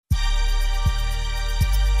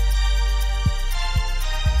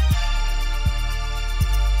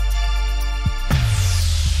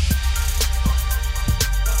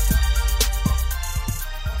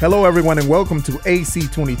Hello, everyone, and welcome to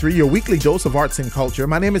AC23, your weekly dose of arts and culture.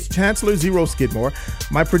 My name is Chancellor Zero Skidmore.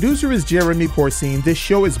 My producer is Jeremy Porcine. This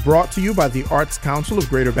show is brought to you by the Arts Council of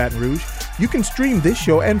Greater Baton Rouge. You can stream this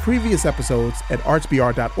show and previous episodes at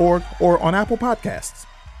artsbr.org or on Apple Podcasts.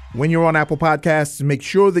 When you're on Apple Podcasts, make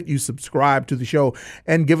sure that you subscribe to the show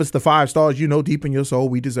and give us the 5 stars you know deep in your soul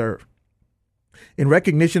we deserve. In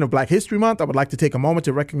recognition of Black History Month, I would like to take a moment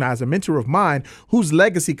to recognize a mentor of mine whose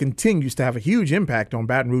legacy continues to have a huge impact on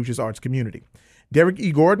Baton Rouge's arts community. Derek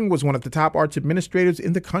E. Gordon was one of the top arts administrators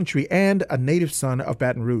in the country and a native son of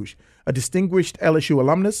Baton Rouge. A distinguished LSU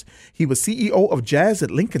alumnus, he was CEO of Jazz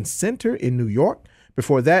at Lincoln Center in New York.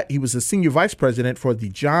 Before that, he was a senior vice president for the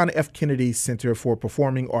John F. Kennedy Center for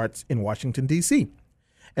Performing Arts in Washington, D.C.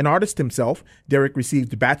 An artist himself, Derek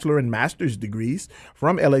received bachelor and master's degrees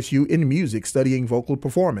from LSU in music, studying vocal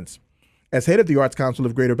performance. As head of the Arts Council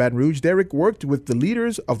of Greater Baton Rouge, Derek worked with the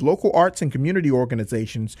leaders of local arts and community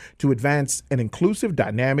organizations to advance an inclusive,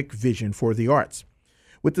 dynamic vision for the arts.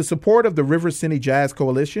 With the support of the River City Jazz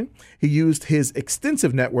Coalition, he used his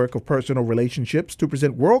extensive network of personal relationships to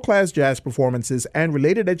present world-class jazz performances and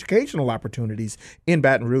related educational opportunities in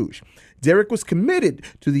Baton Rouge. Derek was committed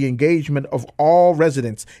to the engagement of all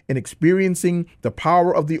residents in experiencing the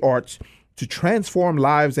power of the arts to transform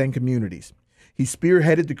lives and communities. He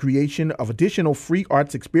spearheaded the creation of additional free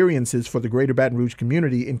arts experiences for the Greater Baton Rouge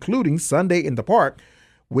community, including Sunday in the Park,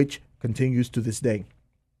 which continues to this day.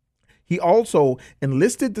 He also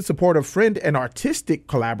enlisted the support of friend and artistic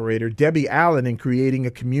collaborator Debbie Allen in creating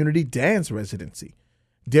a community dance residency.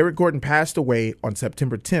 Derek Gordon passed away on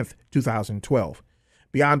September 10th, 2012.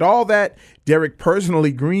 Beyond all that, Derek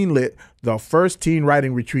personally greenlit the first teen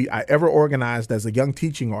writing retreat I ever organized as a young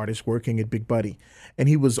teaching artist working at Big Buddy. And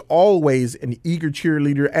he was always an eager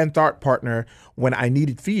cheerleader and thought partner when I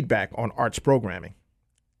needed feedback on arts programming.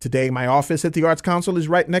 Today, my office at the Arts Council is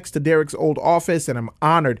right next to Derek's old office, and I'm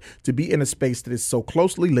honored to be in a space that is so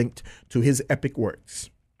closely linked to his epic works.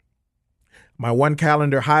 My one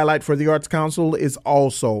calendar highlight for the Arts Council is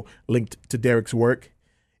also linked to Derek's work.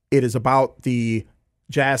 It is about the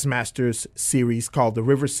Jazz Masters series called the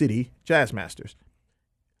River City Jazz Masters.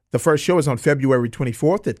 The first show is on February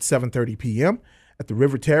 24th at 7:30 p.m. at the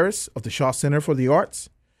River Terrace of the Shaw Center for the Arts.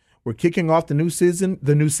 We're kicking off the new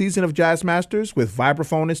season of Jazz Masters with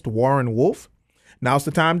vibraphonist Warren Wolf. Now's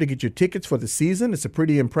the time to get your tickets for the season. It's a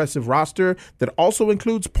pretty impressive roster that also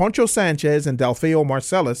includes Poncho Sanchez and Delfeo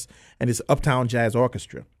Marcellus and his Uptown Jazz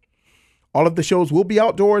Orchestra. All of the shows will be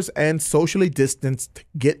outdoors and socially distanced.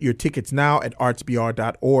 Get your tickets now at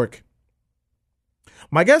artsbr.org.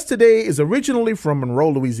 My guest today is originally from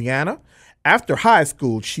Monroe, Louisiana. After high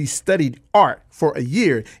school, she studied art for a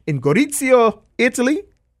year in Gorizia, Italy,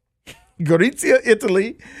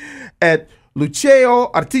 at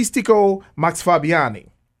Liceo Artistico Max Fabiani.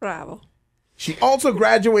 Bravo. She also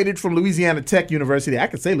graduated from Louisiana Tech University, I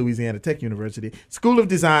could say Louisiana Tech University, School of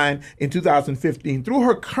Design in 2015. Through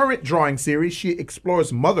her current drawing series, she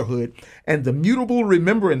explores motherhood and the mutable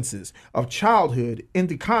remembrances of childhood in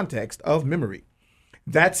the context of memory.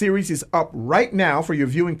 That series is up right now for your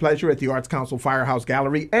viewing pleasure at the Arts Council Firehouse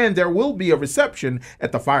Gallery, and there will be a reception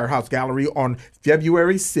at the Firehouse Gallery on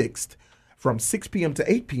February 6th. From 6 p.m.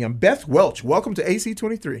 to 8 p.m. Beth Welch, welcome to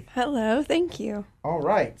AC23. Hello, thank you. All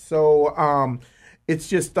right. So it's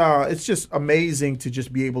just amazing to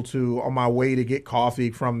just be able to, on my way to get coffee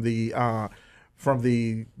from the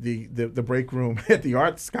break room at the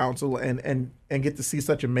Arts Council and get to see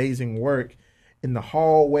such amazing work in the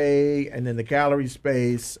hallway and in the gallery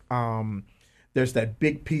space. There's that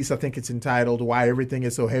big piece, I think it's entitled "Why Everything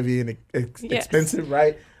Is So Heavy and Expensive,"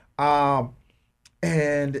 right?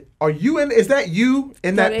 And is that you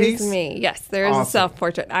in that piece? That is me, yes. There is a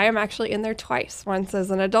self-portrait. I am actually in there twice, once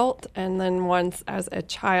as an adult and then once as a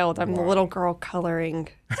child. I'm the little girl coloring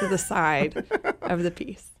to the side of the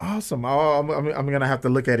piece. Awesome. I'm going to have to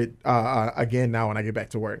look at it again now when I get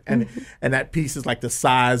back to work. And that piece is like the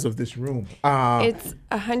size of this room. It's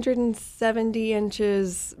 170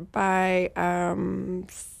 inches by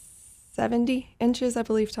 70 inches, I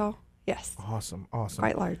believe, tall. Yes. Awesome.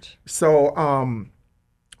 Quite large. So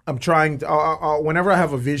I'm trying to, whenever I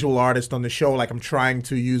have a visual artist on the show, like I'm trying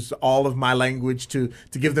to use all of my language to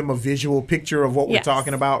give them a visual picture of what we're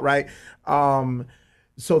talking about, right?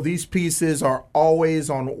 So these pieces are always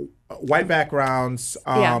on white backgrounds.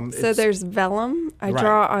 So there's vellum. I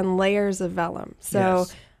draw on layers of vellum. So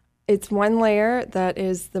it's one layer that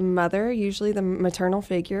is the mother, usually the maternal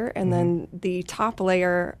figure, and then the top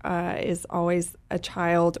layer is always a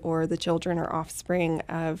child or the children or offspring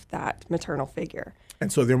of that maternal figure.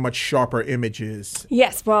 And so they're much sharper images.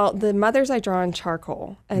 Yes. Well, the mothers I draw in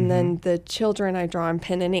charcoal, and then the children I draw in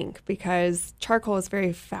pen and ink, because charcoal is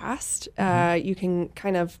very fast. You can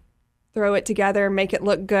kind of throw it together, make it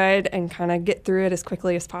look good, and kind of get through it as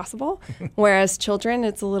quickly as possible. Whereas children,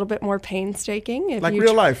 it's a little bit more painstaking. Like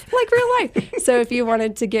real life. Like real life. So if you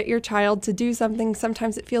wanted to get your child to do something,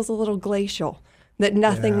 sometimes it feels a little glacial, that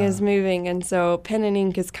nothing is moving. And so pen and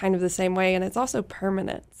ink is kind of the same way, and it's also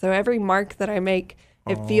permanent. So every mark that I make,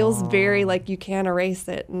 it feels very like you can't erase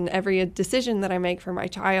it. And every decision that I make for my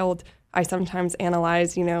child, I sometimes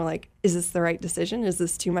analyze, like, is this the right decision? Is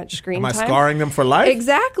this too much screen time? Am I scarring them for life?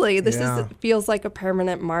 Exactly. This feels like a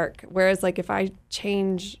permanent mark. Whereas, like, if I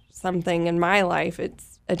change something in my life,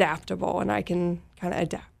 it's adaptable, and I can kind of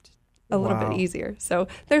adapt a little bit easier. So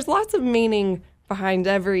there's lots of meaning behind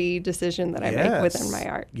every decision that I make within my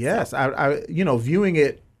art. Yes. So. I viewing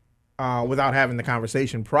it without having the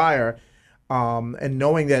conversation prior, and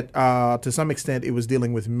knowing that to some extent it was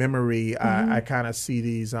dealing with memory, I kind of see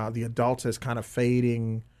these the adults as kind of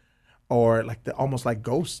fading, or like almost like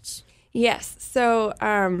ghosts. Yes. So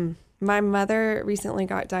my mother recently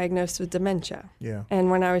got diagnosed with dementia. Yeah.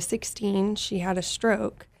 And when I was 16, she had a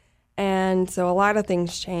stroke, and so a lot of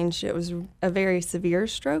things changed. It was a very severe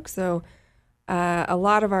stroke, so a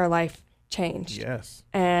lot of our life changed. Yes.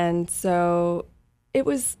 And so it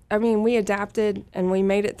was, we adapted and we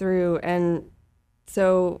made it through. And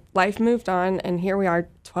so life moved on, and here we are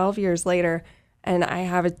 12 years later, and I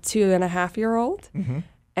have a 2.5-year-old.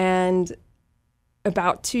 And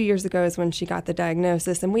about 2 years ago is when she got the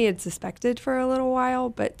diagnosis, and we had suspected for a little while,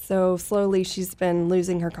 but so slowly she's been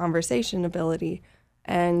losing her conversation ability.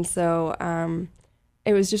 And so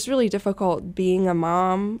it was just really difficult being a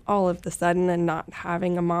mom all of a sudden and not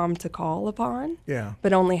having a mom to call upon,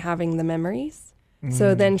 but only having the memories.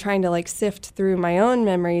 So then trying to like sift through my own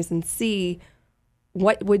memories and see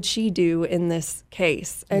what would she do in this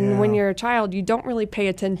case. And when you're a child, you don't really pay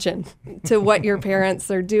attention to what your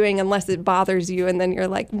parents are doing unless it bothers you. And then you're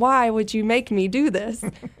like, why would you make me do this?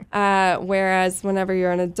 Whereas whenever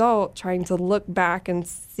you're an adult, trying to look back and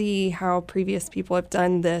see how previous people have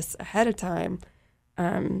done this ahead of time,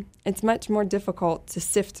 it's much more difficult to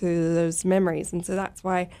sift through those memories. And so that's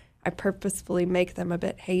why I purposefully make them a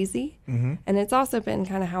bit hazy. And it's also been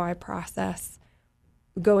kind of how I process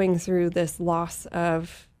going through this loss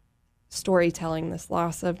of storytelling, this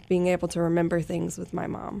loss of being able to remember things with my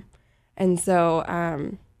mom. And so,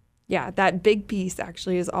 that big piece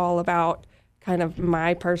actually is all about kind of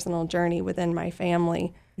my personal journey within my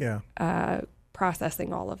family,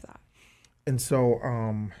 processing all of that. And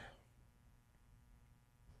so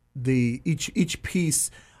each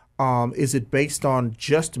piece, is it based on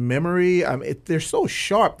just memory? They're so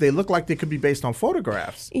sharp. They look like they could be based on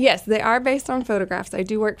photographs. Yes, they are based on photographs. I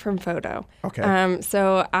do work from photo. Okay.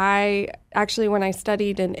 So I actually, when I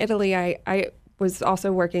studied in Italy, I was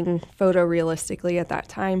also working photorealistically at that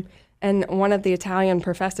time. And one of the Italian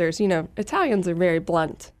professors, Italians are very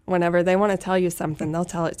blunt. Whenever they want to tell you something, they'll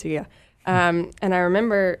tell it to you. And I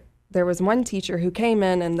remember there was one teacher who came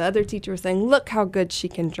in, and the other teacher was saying, look how good she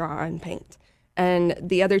can draw and paint. And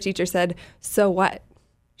the other teacher said, so what?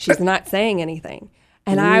 She's not saying anything.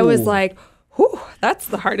 And I was like, whew, that's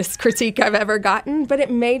the hardest critique I've ever gotten. But it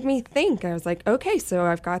made me think. I was like, okay, so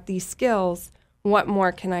I've got these skills. What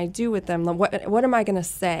more can I do with them? What am I going to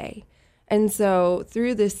say? And so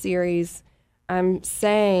through this series, I'm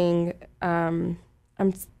saying, I'm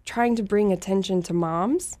trying to bring attention to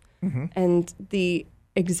moms and the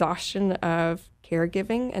exhaustion of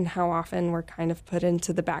caregiving and how often we're kind of put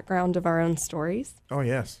into the background of our own stories. Oh,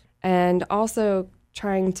 yes. And also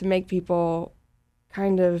trying to make people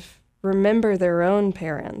kind of remember their own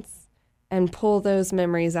parents and pull those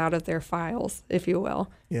memories out of their files, if you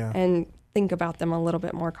will, and think about them a little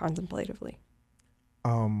bit more contemplatively.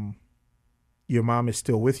 Your mom is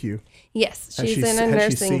still with you? Yes, she's in a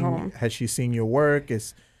nursing home. Has she seen your work?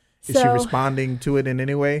 Is she responding to it in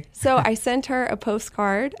any way? So I sent her a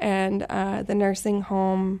postcard, and the nursing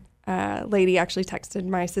home lady actually texted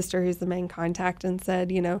my sister, who's the main contact, and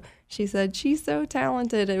said, she said, she's so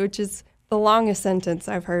talented, which is the longest sentence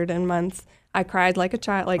I've heard in months. I cried like a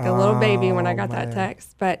child, like a little baby when I got that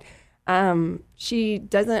text. But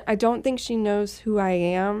I don't think she knows who I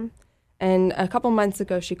am. And a couple months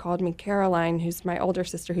ago, she called me Caroline, who's my older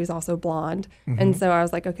sister, who's also blonde. And so I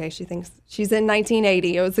was like, okay, she thinks she's in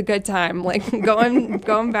 1980. It was a good time, like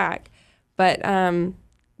going back. But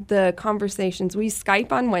the conversations, we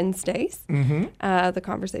Skype on Wednesdays. The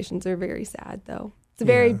conversations are very sad, though. It's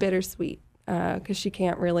very bittersweet because she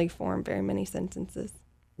can't really form very many sentences.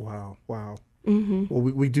 Wow. Well,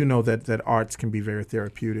 we do know that arts can be very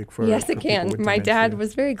therapeutic for Yes, for it people can. with My dementia. dad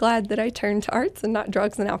was very glad that I turned to arts and not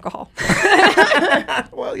drugs and alcohol.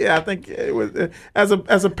 Well, yeah, I think it was as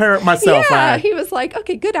a parent myself. Yeah, he was like,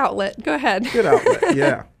 okay, good outlet. Go ahead. Good outlet.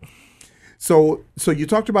 Yeah. So you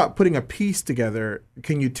talked about putting a piece together.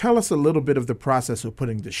 Can you tell us a little bit of the process of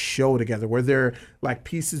putting the show together? Were there like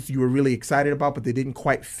pieces you were really excited about, but they didn't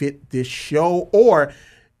quite fit this show? Or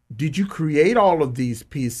did you create all of these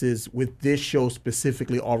pieces with this show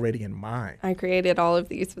specifically already in mind? I created all of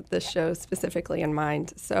these with this show specifically in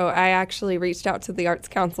mind. So I actually reached out to the Arts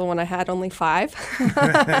Council when I had only 5.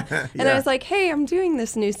 And I was like, hey, I'm doing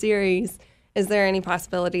this new series. Is there any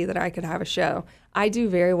possibility that I could have a show? I do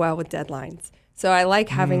very well with deadlines. So I like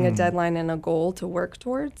having a deadline and a goal to work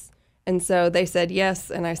towards. And so they said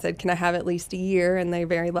yes. And I said, can I have at least a year? And they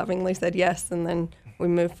very lovingly said yes. And then we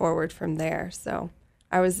moved forward from there. So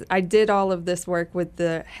I did all of this work with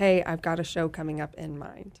the, hey, I've got a show coming up in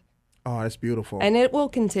mind. Oh, that's beautiful. And it will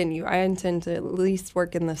continue. I intend to at least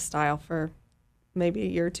work in this style for maybe a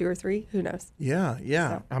year or 2 or 3. Who knows? Yeah.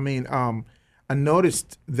 So. I mean, I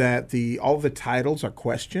noticed that all the titles are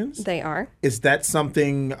questions. They are. Is that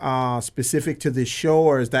something specific to this show,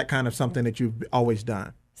 or is that kind of something that you've always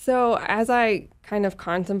done? So as I kind of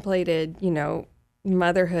contemplated,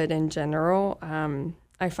 motherhood in general,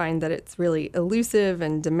 I find that it's really elusive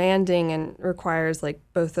and demanding and requires like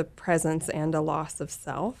both a presence and a loss of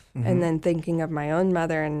self. And then thinking of my own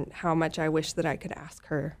mother and how much I wish that I could ask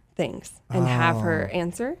her things and have her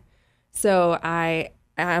answer. So I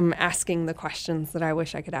am asking the questions that I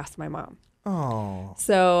wish I could ask my mom. Oh.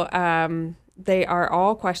 So they are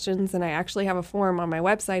all questions, and I actually have a form on my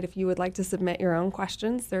website if you would like to submit your own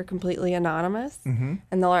questions. They're completely anonymous. And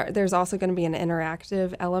there's also going to be an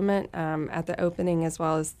interactive element at the opening as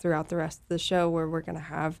well as throughout the rest of the show, where we're going to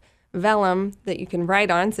have vellum that you can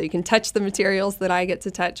write on, so you can touch the materials that I get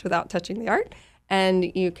to touch without touching the art,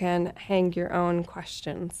 and you can hang your own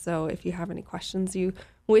questions. So if you have any questions you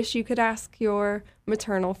wish you could ask your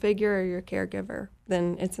maternal figure or your caregiver,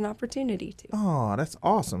 then it's an opportunity to. Oh, that's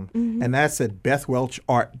awesome. And that's at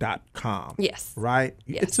bethwelchart.com. Yes. Right?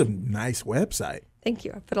 Yes. It's a nice website. Thank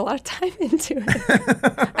you. I put a lot of time into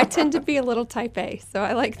it. I tend to be a little type A, so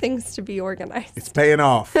I like things to be organized. It's paying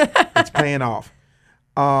off. It's paying off.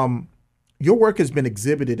 Your work has been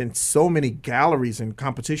exhibited in so many galleries and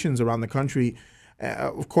competitions around the country.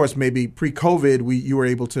 Of course, maybe pre-COVID, you were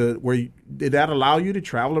able to. Did that allow you to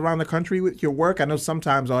travel around the country with your work? I know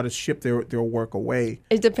sometimes artists ship their work away.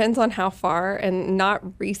 It depends on how far, and not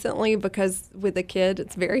recently, because with a kid,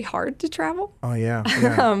 it's very hard to travel. Oh yeah.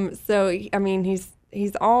 So I mean,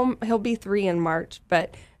 he'll be 3 in March,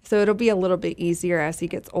 but so it'll be a little bit easier as he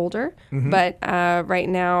gets older. But right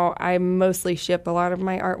now, I mostly ship a lot of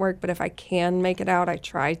my artwork. But if I can make it out, I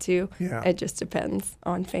try to. Yeah. It just depends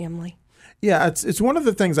on family. Yeah, it's one of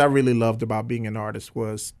the things I really loved about being an artist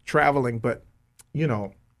was traveling. But,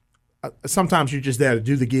 sometimes you're just there to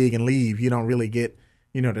do the gig and leave. You don't really get,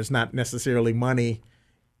 there's not necessarily money,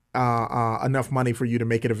 enough money for you to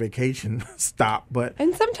make it a vacation stop.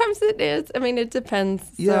 And sometimes it is. I mean, it depends.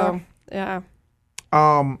 Yeah. So,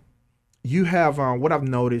 yeah. You have, what I've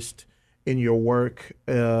noticed in your work,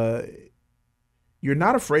 you're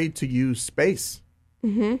not afraid to use space.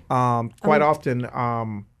 Quite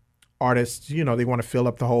often, artists, they want to fill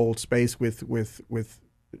up the whole space with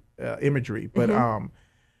imagery, but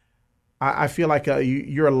I feel like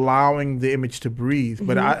you're allowing the image to breathe.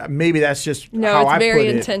 But maybe that's just how I put it. No, it's very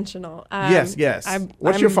intentional. Yes.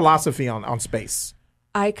 What's your philosophy on space?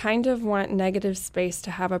 I kind of want negative space to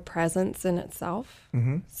have a presence in itself.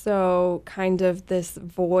 So kind of this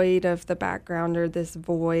void of the background, or this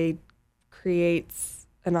void creates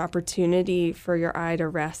an opportunity for your eye to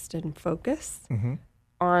rest and focus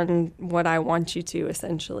on what I want you to,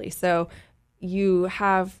 essentially. So you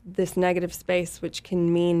have this negative space, which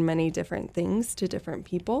can mean many different things to different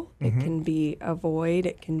people. It can be a void,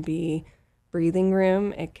 it can be breathing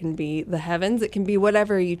room, it can be the heavens, it can be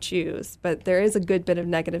whatever you choose. But there is a good bit of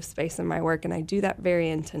negative space in my work, and I do that very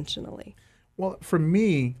intentionally. Well, for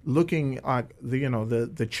me, looking at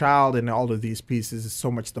the child in all of these pieces is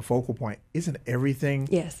so much the focal point. Isn't everything?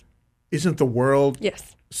 Yes. Isn't the world?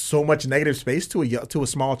 Yes. So much negative space to a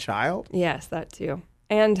small child? Yes, that too.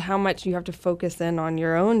 And how much you have to focus in on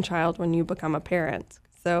your own child when you become a parent.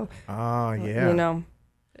 So,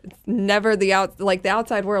 it's never the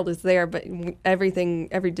outside world is there, but every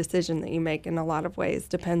decision that you make in a lot of ways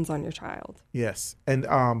depends on your child. Yes. And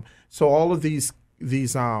so all of these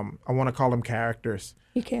I want to call them characters.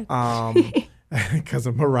 You can. Because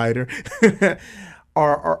I'm a writer.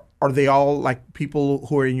 Are they all like people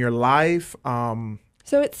who are in your life?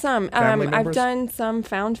 So it's some. Family I've members? done some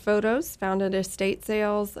found photos, found at estate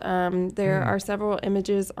sales. There are several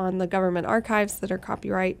images on the government archives that are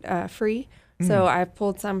copyright free. So I've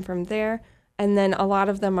pulled some from there. And then a lot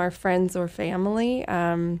of them are friends or family.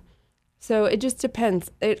 So it just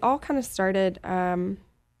depends. It all kind of started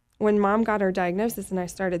when Mom got her diagnosis and I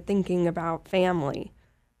started thinking about family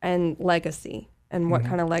and legacy and what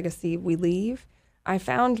kind of legacy we leave. I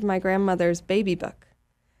found my grandmother's baby book.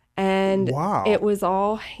 And Wow. it was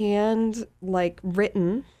all hand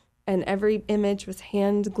written, and every image was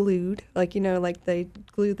hand glued, like they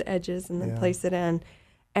glue the edges and then place it in.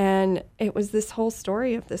 And it was this whole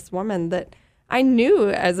story of this woman that I knew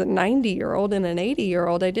as a 90-year-old and an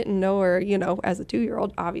 80-year-old. I didn't know her, as a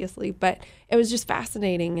 2-year-old, obviously, but it was just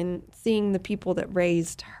fascinating. And seeing the people that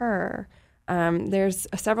raised her, there's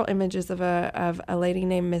several images of a lady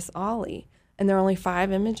named Miss Ollie, and there are only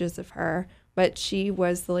 5 images of her. But she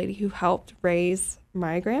was the lady who helped raise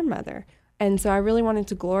my grandmother. And so I really wanted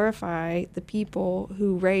to glorify the people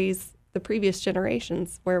who raised the previous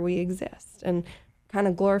generations where we exist and kind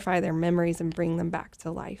of glorify their memories and bring them back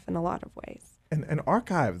to life in a lot of ways. And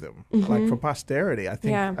archive them, like for posterity. I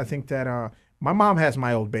think that my mom has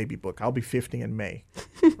my old baby book. I'll be 50 in May,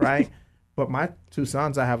 right? But my 2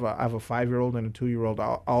 sons, I have a 5-year-old and a 2-year-old.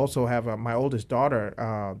 I also have my oldest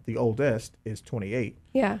daughter, the oldest, is 28.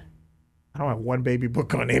 Yeah. I don't have one baby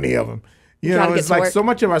book on any of them. It's like so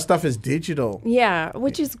much of our stuff is digital. Yeah,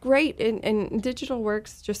 which is great, and digital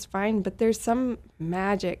works just fine, but there's some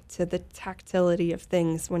magic to the tactility of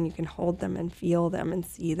things when you can hold them and feel them and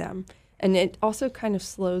see them. And it also kind of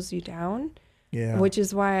slows you down, which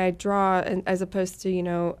is why I draw, as opposed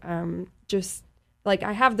to, just like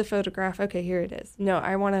I have the photograph, okay, here it is. No,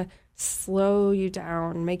 I want to slow you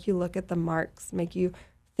down, make you look at the marks, make you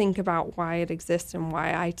think about why it exists and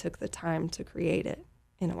why I took the time to create it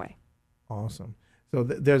in a way. Awesome. So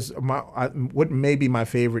there's what may be my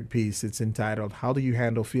favorite piece. It's entitled, "How do you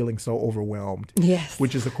handle feeling so overwhelmed?" Yes.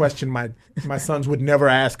 Which is a question my sons would never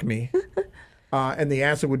ask me. And the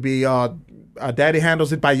answer would be, Daddy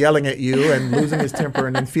handles it by yelling at you and losing his temper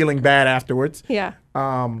and then feeling bad afterwards. Yeah.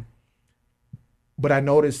 But I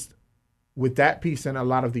noticed with that piece and a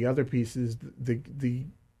lot of the other pieces,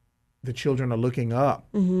 the children are looking up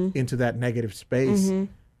into that negative space.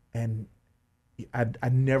 And I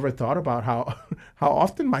never thought about how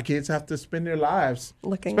often my kids have to spend their lives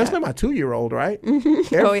looking, especially my 2-year-old, right?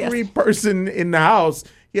 Every person in the house,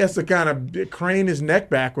 he has to kind of crane his neck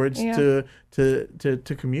backwards to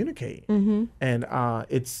communicate. And I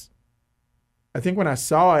think when I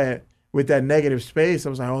saw it with that negative space, I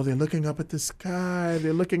was like, oh, they're looking up at the sky,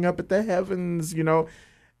 they're looking up at the heavens, And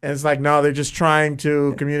it's like, no, they're just trying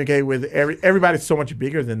to communicate with everybody's so much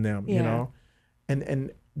bigger than them,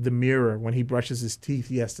 And the mirror, when he brushes his teeth,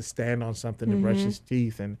 he has to stand on something to brush his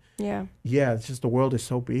teeth. And it's just the world is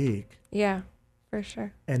so big. Yeah, for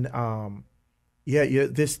sure. And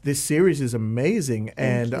this series is amazing.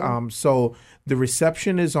 Thank and you. So the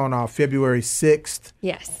reception is on February 6th.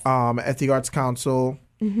 Yes. At the Arts Council.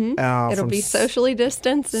 It'll be socially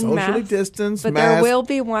distanced and masked, but there will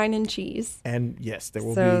be wine and cheese. And yes, there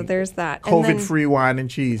will be. So there's that. COVID-free wine and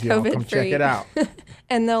cheese. Come check it out.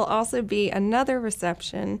 And there'll also be another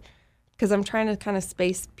reception because I'm trying to kind of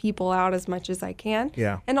space people out as much as I can.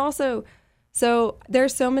 Yeah. And also, so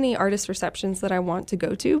there's so many artist receptions that I want to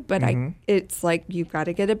go to, but it's like you've got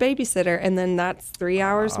to get a babysitter, and then that's 3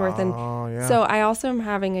 hours worth. And so I also am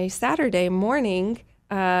having a Saturday morning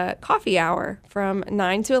coffee hour from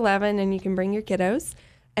 9 to 11, and you can bring your kiddos.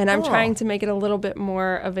 And I'm trying to make it a little bit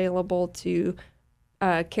more available to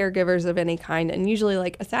caregivers of any kind. And usually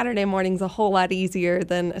like a Saturday morning's a whole lot easier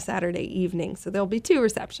than a Saturday evening. So there'll be 2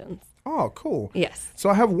 receptions. Oh, cool. Yes. So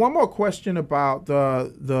I have one more question about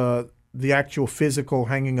the actual physical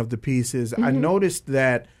hanging of the pieces. I noticed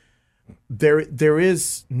that there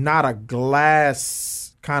is not a glass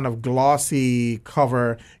kind of glossy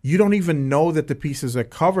cover. You don't even know that the pieces are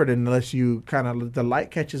covered unless you the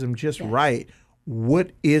light catches them just right.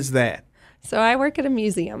 What is that? So I work at a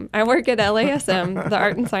museum. I work at LASM, the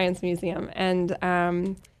Art and Science Museum, and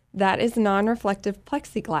that is non-reflective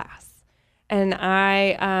plexiglass. And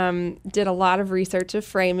I did a lot of research of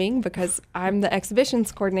framing because I'm the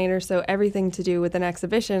exhibitions coordinator, so everything to do with an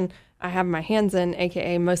exhibition, I have my hands in,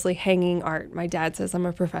 aka mostly hanging art. My dad says I'm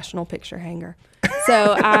a professional picture hanger.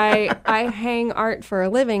 So I hang art for a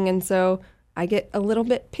living, and so I get a little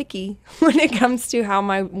bit picky when it comes to how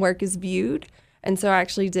my work is viewed. And so I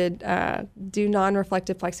actually did do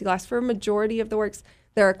non-reflective plexiglass for a majority of the works.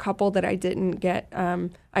 There are a couple that I didn't get.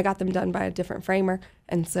 I got them done by a different framer,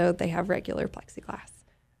 and so they have regular plexiglass.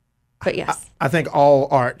 But yes. I think all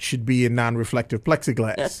art should be in non-reflective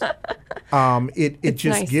plexiglass. It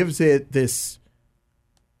just nice. gives it this.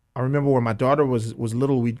 I remember when my daughter was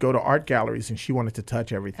little, we'd go to art galleries and she wanted to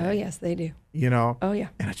touch everything. Oh, yes, they do. Oh yeah.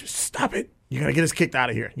 And I just, stop it. You're going to get us kicked out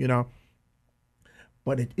of here,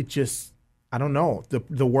 But it just, I don't know.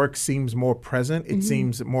 The work seems more present. It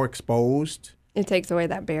seems more exposed. It takes away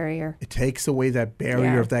that barrier. It takes away that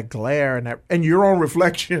barrier of that glare and your own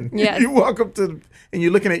reflection. Yes. You walk up and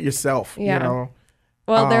you're looking at yourself, Well,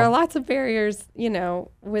 there are lots of barriers,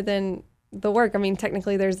 within the work. I mean,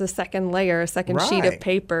 technically there's a second layer, a second sheet of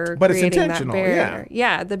paper but creating it's intentional, that barrier.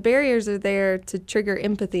 Yeah, the barriers are there to trigger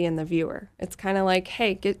empathy in the viewer. It's kind of like,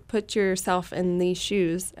 hey, put yourself in these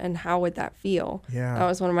shoes and how would that feel? Yeah. That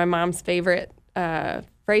was one of my mom's favorite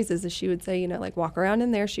phrases, is she would say, walk around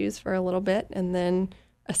in their shoes for a little bit and then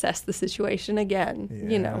assess the situation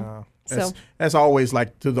again, So that's always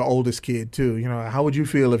like to the oldest kid too. How would you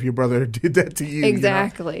feel if your brother did that to you?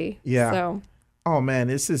 Exactly. Yeah. So. Oh man,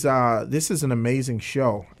 this is an amazing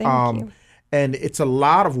show. Thank you. And it's a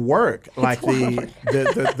lot of work. Like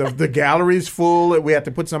the gallery's full. We have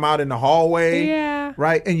to put some out in the hallway. Yeah.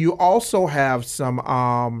 Right. And you also have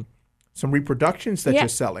some reproductions that you're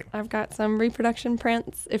selling. I've got some reproduction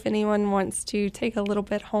prints. If anyone wants to take a little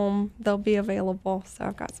bit home, they'll be available. So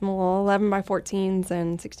I've got some little 11 by 14s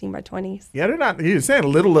and 16 by 20s. Yeah, they're not, you're saying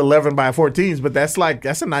little 11 by 14s, but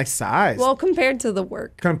that's a nice size. Well, compared to the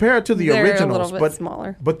work. Compared to the they're originals. a little bit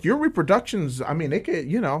smaller. But your reproductions, I mean, they could,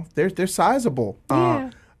 they're sizable.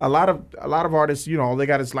 Yeah. A lot of artists, all they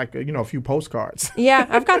got is like, a few postcards. Yeah,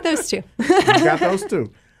 I've got those too. You got those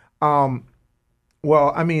too.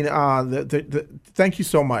 Well, I mean, thank you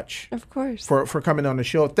so much. Of course. For coming on the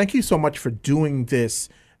show. Thank you so much for doing this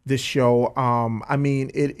show. I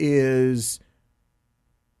mean, it is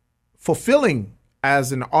fulfilling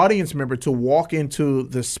as an audience member to walk into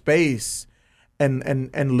the space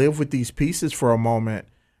and live with these pieces for a moment.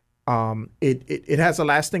 It has a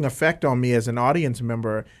lasting effect on me as an audience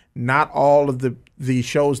member. Not all of the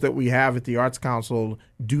shows that we have at the Arts Council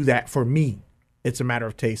do that for me. It's a matter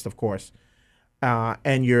of taste, of course.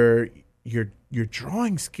 And your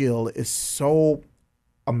drawing skill is so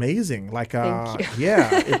amazing. Like, Thank you. Yeah,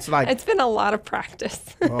 it's like it's been a lot of practice.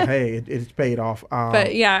 Well, hey, it's paid off.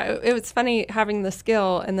 But yeah, it was funny having the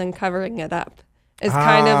skill and then covering it up. It's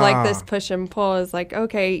kind of like this push and pull. Is like,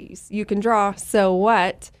 okay, you can draw, so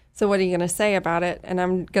what? So what are you going to say about it? And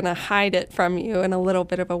I'm going to hide it from you in a little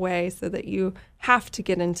bit of a way so that you have to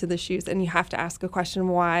get into the shoes and you have to ask a question,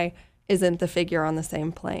 why isn't the figure on the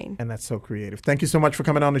same plane? And that's so creative. Thank you so much for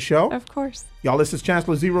coming on the show. Of course. Y'all, this is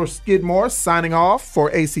Chancellor Zero Skidmore signing off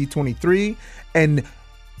for AC23. And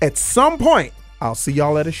at some point, I'll see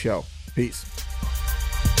y'all at a show. Peace.